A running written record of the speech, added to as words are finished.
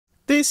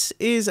this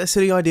is a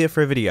silly idea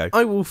for a video.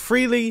 I will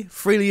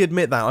freely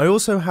admit that. I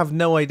also have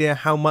no idea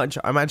how much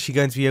I'm actually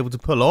going to be able to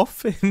pull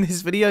off in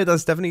this video.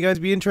 That's definitely going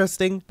to be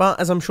interesting. But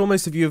as I'm sure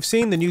most of you have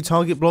seen, the new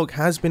target block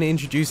has been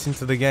introduced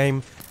into the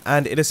game,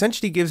 and it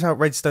essentially gives out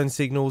redstone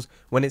signals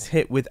when it's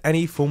hit with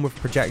any form of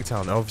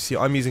projectile. Now obviously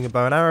I'm using a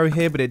bow and arrow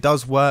here, but it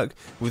does work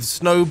with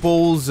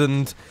snowballs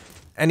and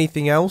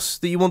anything else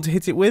that you want to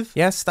hit it with.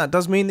 Yes, that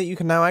does mean that you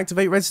can now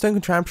activate redstone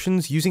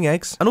contraptions using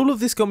eggs. And all of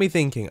this got me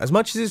thinking, as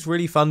much as it's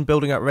really fun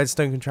building up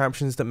redstone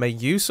contraptions that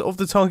make use of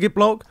the target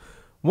block,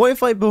 what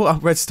if I built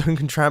up redstone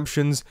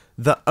contraptions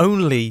that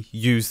only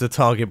use the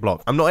target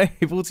block? I'm not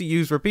able to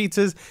use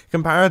repeaters,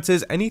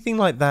 comparators, anything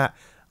like that.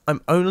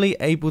 I'm only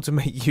able to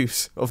make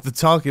use of the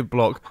target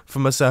block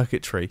from a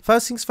circuitry.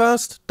 First things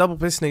first, double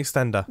piston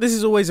extender. This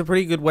is always a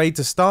pretty good way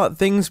to start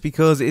things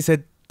because it's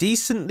a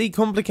decently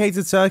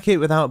complicated circuit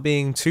without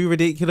being too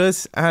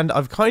ridiculous, and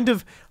I've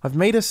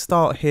made a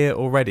start here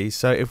already.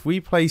 So if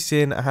we place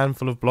in a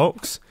handful of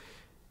blocks,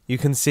 you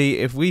can see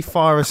if we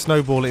fire a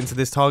snowball into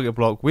this target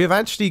block, we've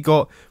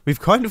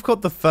kind of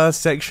got the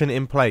first section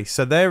in place.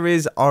 So there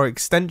is our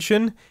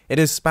extension. It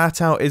has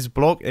spat out its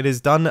block. It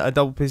has done a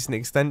double piston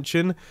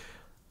extension.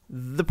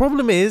 The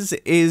problem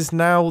is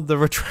now the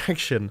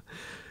retraction.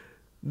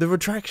 The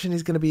retraction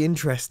is going to be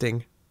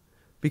interesting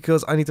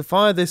because I need to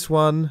fire this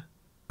one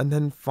and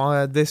then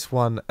fire this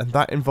one, and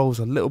that involves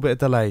a little bit of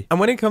delay. And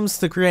when it comes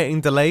to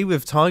creating delay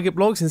with target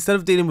blocks, instead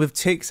of dealing with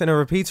ticks and a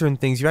repeater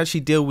and things, you actually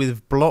deal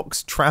with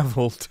blocks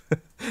traveled.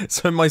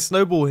 So my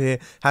snowball here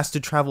has to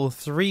travel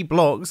 3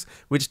 blocks,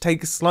 which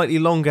takes slightly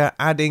longer,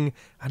 adding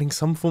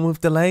some form of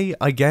delay,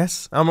 I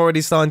guess. I'm already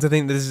starting to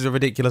think this is a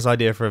ridiculous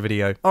idea for a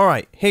video.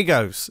 Alright, here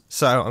goes.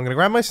 So I'm going to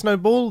grab my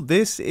snowball.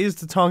 This is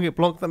the target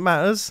block that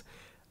matters.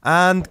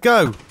 And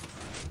go.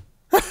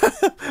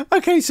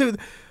 Okay, so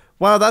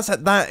wow, that's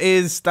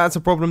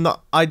a problem that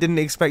I didn't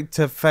expect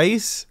to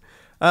face.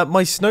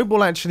 My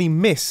snowball actually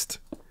missed.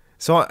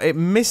 So it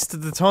missed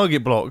the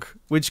target block,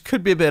 which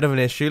could be a bit of an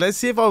issue. Let's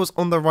see if I was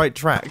on the right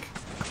track.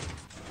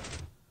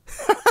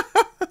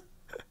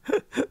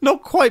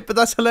 Not quite, but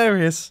that's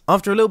hilarious.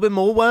 After a little bit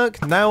more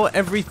work, now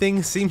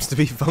everything seems to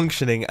be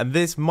functioning, and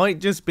this might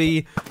just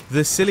be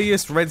the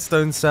silliest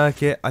redstone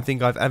circuit I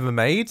think I've ever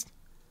made.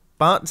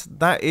 But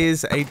that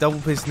is a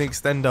double piston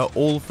extender,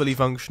 all fully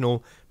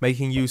functional,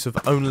 making use of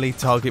only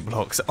target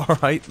blocks.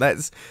 Alright,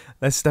 let's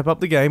step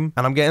up the game.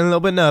 And I'm getting a little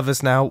bit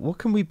nervous now. What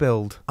can we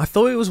build? I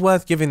thought it was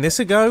worth giving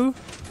this a go.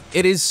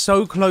 It is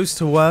so close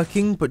to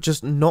working, but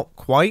just not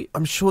quite.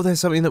 I'm sure there's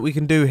something that we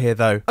can do here,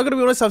 though. I'm going to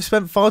be honest, I've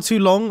spent far too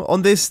long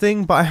on this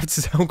thing, but I have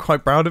to say I'm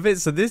quite proud of it.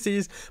 So this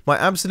is my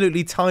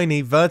absolutely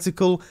tiny,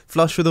 vertical,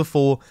 flush with a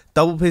 4,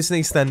 double piston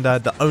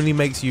extender that only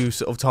makes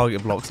use of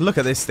target blocks. Look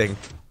at this thing.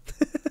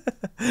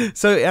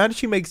 So it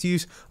actually makes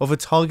use of a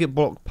target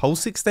block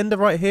pulse extender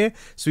right here.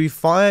 So we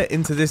fire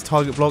into this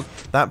target block,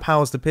 that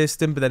powers the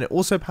piston, but then it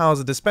also powers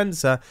a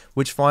dispenser,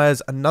 which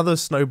fires another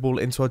snowball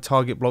into a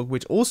target block,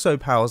 which also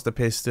powers the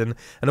piston.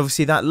 And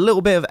obviously that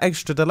little bit of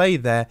extra delay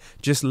there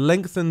just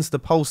lengthens the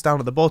pulse down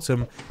at the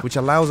bottom, which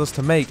allows us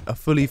to make a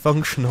fully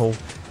functional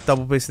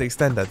double piston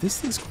extender. This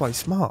thing's quite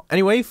smart.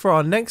 Anyway, for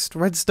our next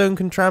redstone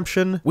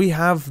contraption, we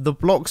have the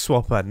block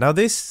swapper. Now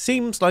this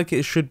seems like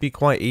it should be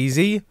quite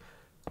easy,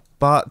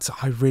 but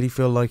I really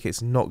feel like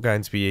it's not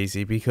going to be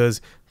easy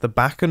because the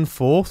back and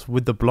forth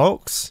with the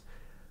blocks,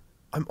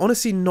 I'm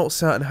honestly not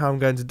certain how I'm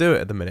going to do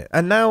it at the minute.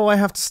 And now I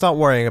have to start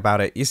worrying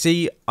about it. You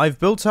see, I've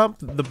built up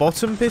the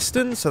bottom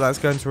piston, so that's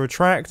going to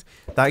retract.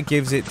 That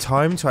gives it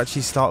time to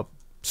actually start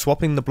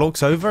swapping the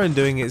blocks over and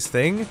doing its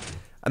thing.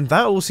 And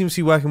that all seems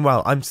to be working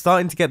well. I'm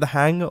starting to get the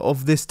hang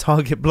of this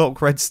target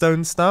block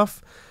redstone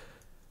stuff.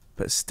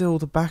 But still,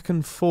 the back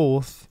and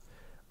forth,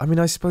 I mean,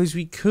 I suppose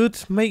we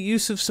could make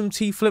use of some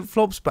T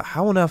flip-flops, but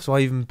how on earth do I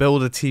even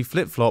build a T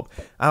flip-flop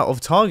out of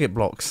target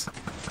blocks?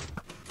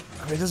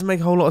 I mean, it doesn't make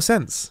a whole lot of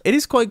sense. It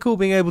is quite cool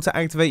being able to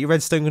activate your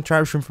redstone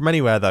contraption from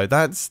anywhere, though.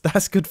 That's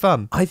good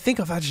fun. I think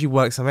I've actually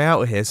worked something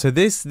out here. So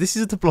this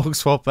is the block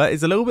swapper.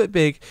 It's a little bit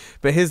big,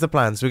 but here's the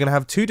plan. So we're going to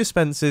have 2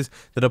 dispensers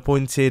that are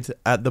pointed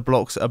at the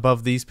blocks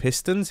above these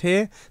pistons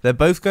here. They're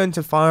both going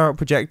to fire out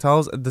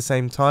projectiles at the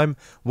same time.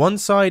 One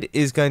side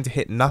is going to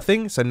hit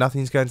nothing, so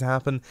nothing's going to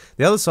happen.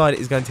 The other side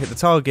is going to hit the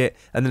target,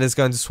 and then it's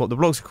going to swap the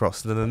blocks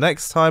across. And then the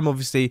next time,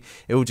 obviously,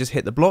 it will just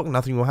hit the block.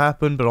 Nothing will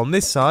happen. But on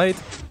this side,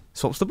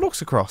 swaps the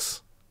blocks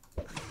across.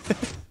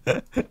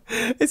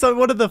 It's like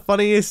one of the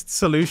funniest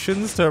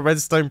solutions to a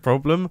redstone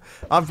problem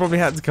I've probably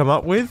had to come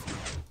up with,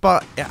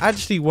 but it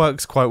actually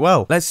works quite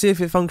well. Let's see if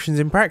it functions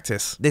in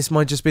practice. This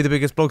might just be the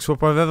biggest block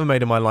swapper I've ever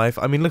made in my life.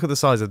 I mean, look at the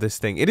size of this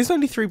thing. It is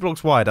only 3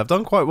 blocks wide. I've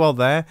done quite well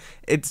there.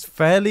 It's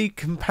fairly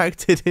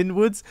compacted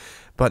inwards,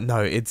 but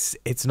no, it's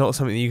not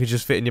something that you can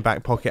just fit in your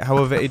back pocket.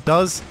 However, it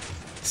does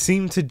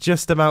seem to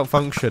just about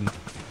function.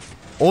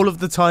 All of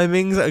the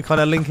timings are kind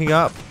of linking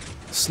up.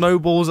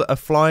 Snowballs are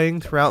flying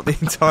throughout the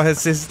entire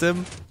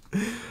system.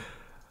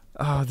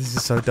 Oh, this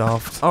is so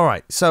daft.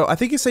 Alright, so I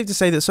think it's safe to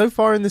say that so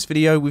far in this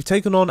video, we've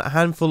taken on a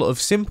handful of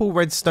simple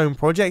redstone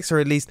projects, or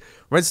at least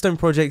redstone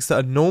projects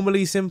that are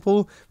normally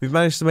simple. We've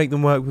managed to make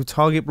them work with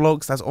target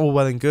blocks, that's all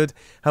well and good.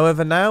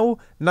 However, now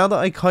that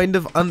I kind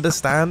of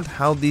understand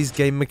how these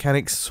game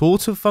mechanics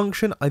sort of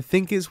function, I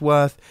think it's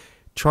worth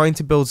trying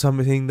to build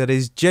something that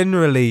is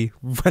generally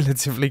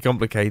relatively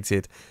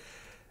complicated.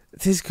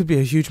 This could be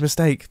a huge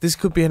mistake. This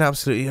could be an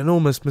absolutely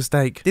enormous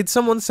mistake. Did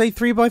someone say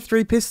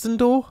 3x3 piston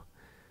door?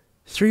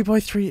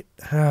 3x3.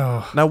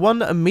 Oh. Now,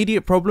 one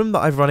immediate problem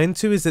that I've run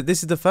into is that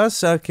this is the first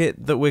circuit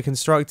that we're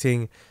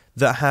constructing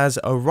that has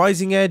a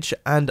rising edge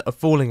and a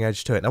falling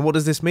edge to it. Now, what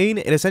does this mean?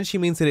 It essentially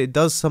means that it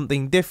does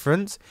something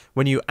different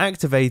when you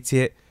activate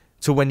it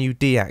to when you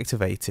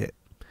deactivate it.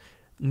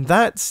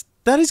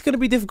 That is going to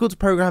be difficult to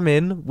program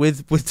in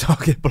with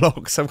target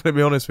blocks, I'm going to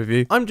be honest with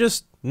you. I'm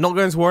just not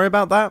going to worry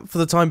about that for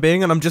the time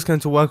being, and I'm just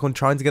going to work on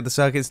trying to get the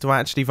circuits to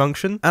actually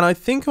function. And I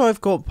think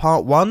I've got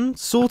part 1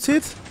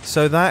 sorted,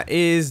 so that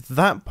is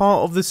that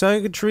part of the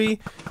circuitry,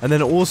 and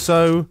then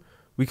also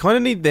we kind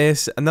of need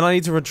this, and then I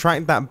need to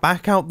retract that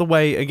back out the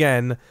way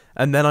again,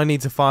 and then I need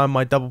to fire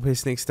my double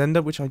piston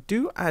extender, which I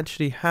do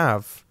actually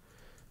have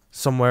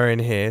somewhere in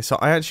here, so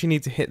I actually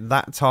need to hit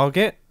that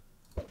target.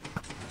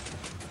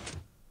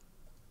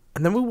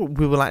 And then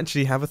we will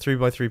actually have a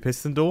 3x3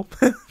 piston door,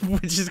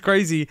 which is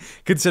crazy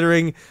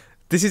considering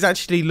this is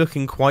actually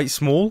looking quite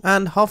small.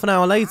 And half an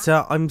hour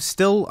later, I'm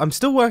still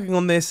working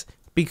on this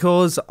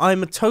because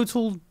I'm a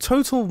total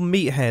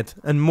meathead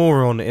and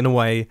moron in a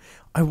way.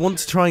 I want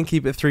to try and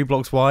keep it 3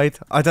 blocks wide.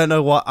 I don't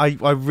know what, I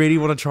really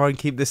want to try and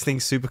keep this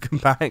thing super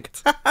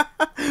compact.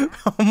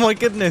 Oh my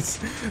goodness.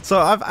 So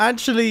I've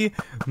actually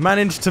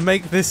managed to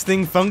make this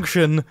thing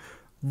function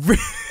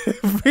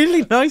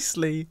really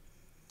nicely.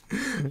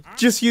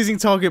 Just using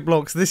target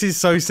blocks. This is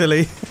so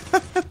silly.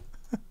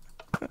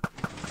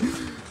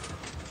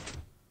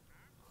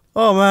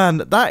 Oh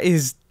man,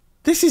 this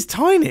is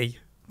tiny.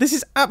 This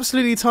is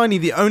absolutely tiny.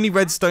 The only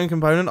redstone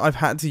component I've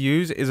had to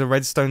use is a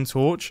redstone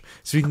torch,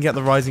 so we can get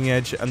the rising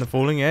edge and the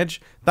falling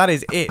edge. That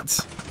is it.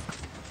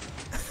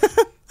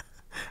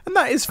 And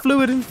that is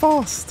fluid and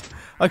fast.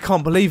 I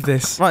can't believe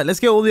this. Right,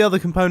 let's get all the other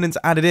components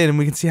added in and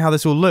we can see how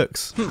this all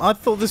looks. I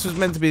thought this was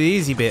meant to be the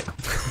easy bit.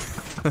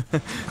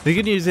 The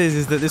good news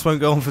is that this won't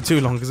go on for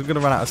too long because I'm going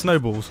to run out of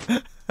snowballs.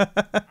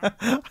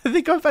 I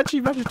think I've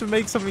actually managed to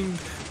make something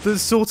that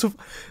sort of...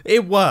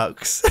 It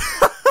works.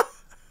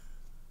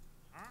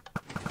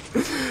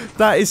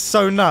 That is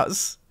so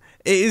nuts.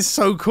 It is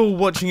so cool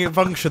watching it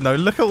function though.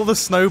 Look at all the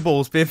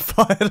snowballs being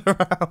fired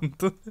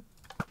around.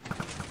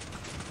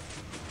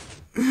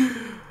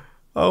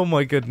 Oh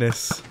my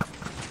goodness.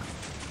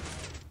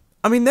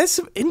 I mean, there's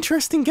some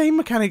interesting game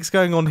mechanics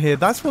going on here.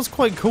 That's what's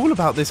quite cool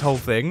about this whole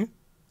thing.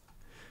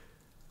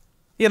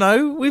 You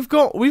know, we've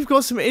got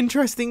some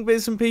interesting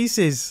bits and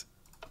pieces.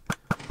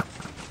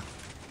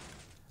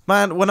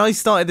 Man, when I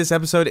started this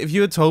episode, if you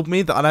had told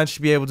me that I'd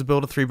actually be able to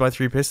build a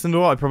 3x3 piston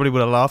door, I probably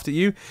would have laughed at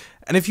you.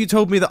 And if you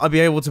told me that I'd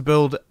be able to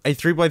build a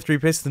 3x3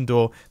 piston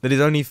door that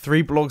is only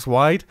 3 blocks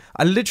wide,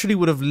 I literally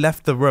would have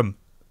left the room.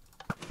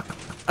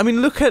 I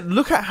mean, look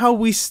at how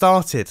we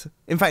started.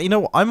 In fact, you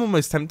know what? I'm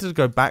almost tempted to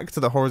go back to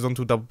the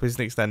horizontal double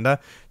piston extender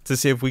to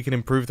see if we can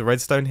improve the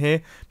redstone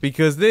here,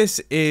 because this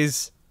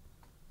is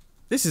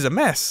a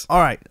mess. All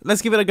right,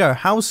 let's give it a go.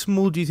 How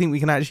small do you think we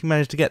can actually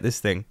manage to get this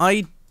thing?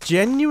 I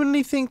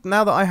genuinely think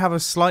now that I have a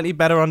slightly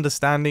better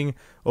understanding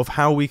of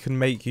how we can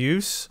make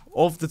use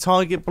of the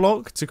target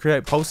block to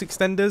create pulse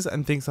extenders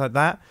and things like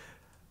that,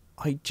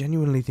 I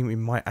genuinely think we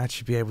might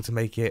actually be able to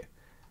make it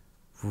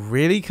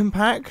really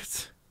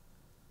compact.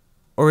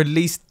 Or at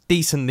least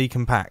decently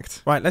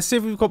compact. Right, let's see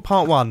if we've got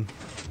part 1.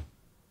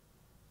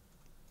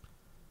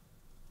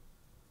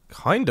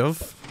 Kind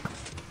of.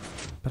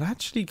 But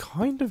actually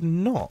kind of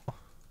not.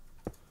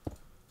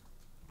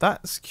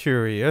 That's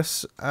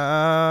curious.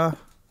 Cool,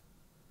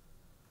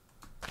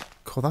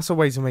 that's a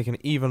way to make an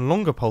even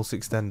longer pulse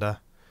extender.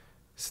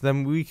 So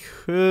then we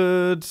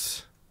could...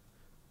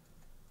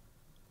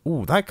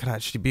 Ooh, that could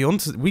actually be on...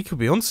 We could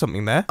be on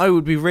something there. I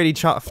would be really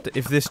chuffed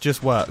if this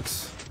just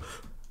works.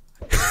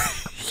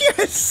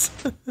 Yes!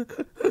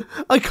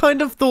 I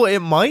kind of thought it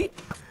might.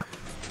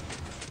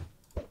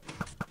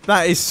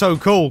 That is so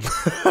cool.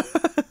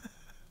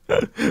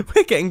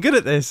 We're getting good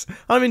at this.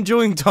 I'm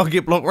enjoying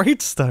target block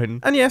redstone.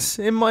 And yes,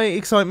 in my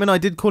excitement, I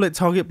did call it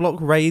target block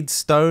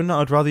redstone.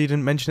 I'd rather you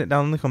didn't mention it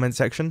down in the comment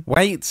section.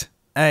 Wait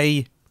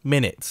a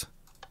minute.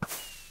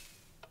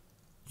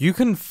 You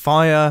can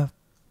fire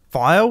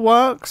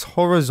fireworks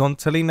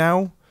horizontally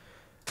now?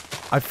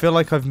 I feel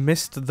like I've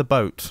missed the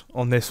boat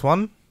on this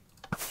one.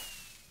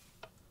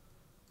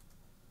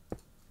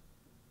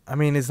 I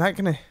mean, is that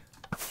gonna...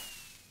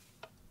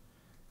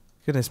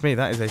 Goodness me,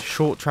 that is a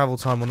short travel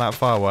time on that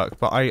firework,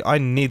 but I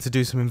need to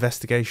do some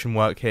investigation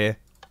work here.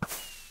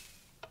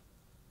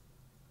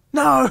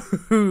 No!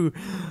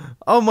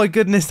 Oh my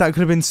goodness, that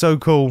could have been so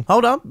cool.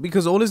 Hold up,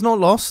 because all is not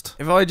lost.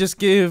 If I just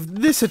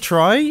give this a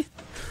try...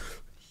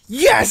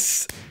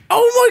 Yes!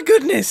 Oh my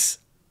goodness!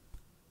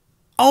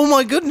 Oh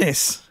my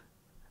goodness!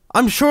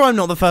 I'm sure I'm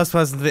not the first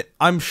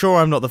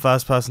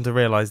person to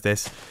realize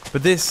this,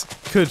 but this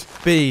could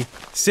be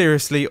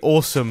seriously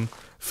awesome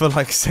for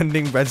like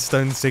sending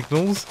redstone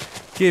signals.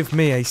 Give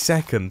me a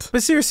second.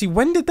 But seriously,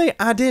 when did they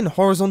add in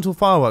horizontal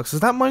fireworks?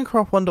 Was that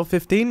Minecraft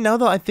 1.15? Now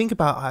that I think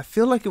about it, I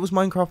feel like it was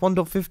Minecraft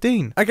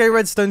 1.15. Okay,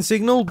 redstone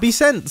signal, be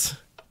sent.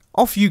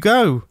 Off you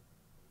go.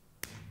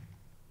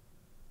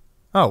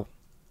 Oh.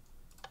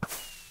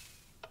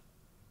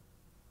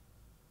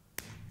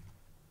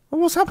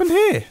 Well, what's happened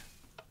here?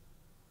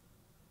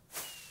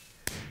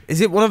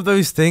 Is it one of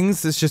those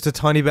things that's just a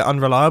tiny bit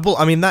unreliable?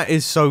 I mean, that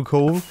is so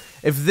cool.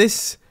 If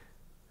this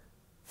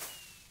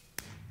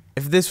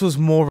was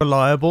more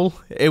reliable,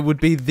 it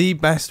would be the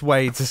best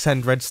way to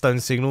send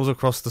redstone signals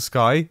across the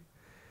sky.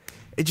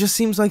 It just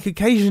seems like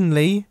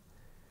occasionally,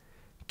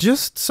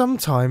 just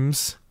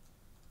sometimes,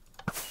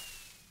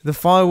 the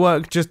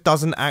firework just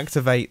doesn't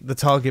activate the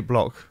target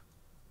block.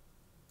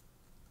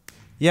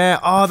 Yeah,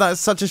 oh,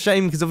 that's such a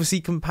shame, because obviously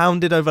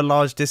compounded over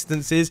large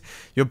distances,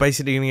 you're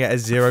basically going to get a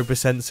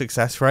 0%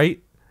 success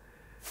rate.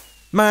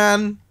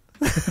 Man,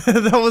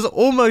 that was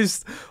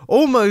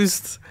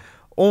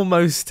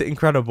almost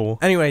incredible.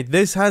 Anyway,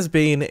 this has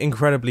been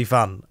incredibly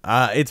fun.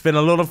 It's been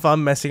a lot of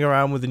fun messing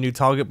around with the new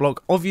target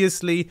block.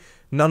 Obviously,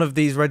 none of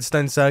these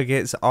redstone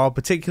circuits are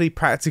particularly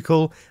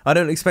practical. I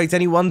don't expect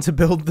anyone to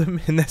build them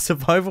in their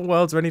survival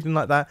worlds or anything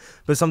like that,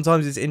 but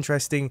sometimes it's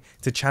interesting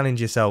to challenge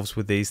yourselves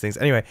with these things.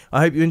 Anyway, I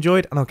hope you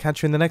enjoyed, and I'll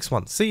catch you in the next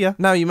one. See ya!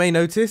 Now, you may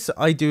notice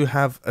I do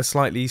have a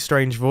slightly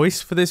strange voice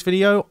for this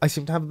video. I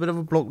seem to have a bit of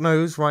a blocked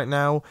nose right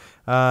now,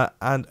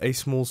 and a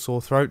small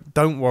sore throat.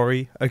 Don't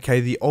worry,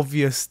 okay, the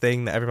obvious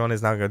thing that everyone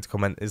is now going to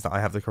comment is that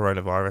I have the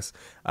coronavirus.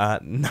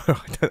 No,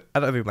 I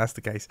don't think that's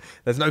the case.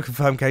 There's no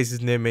confirmed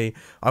cases near me.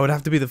 I would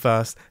have to be the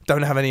first.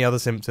 Don't have any other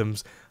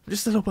symptoms. I'm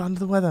just a little bit under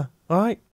the weather, alright?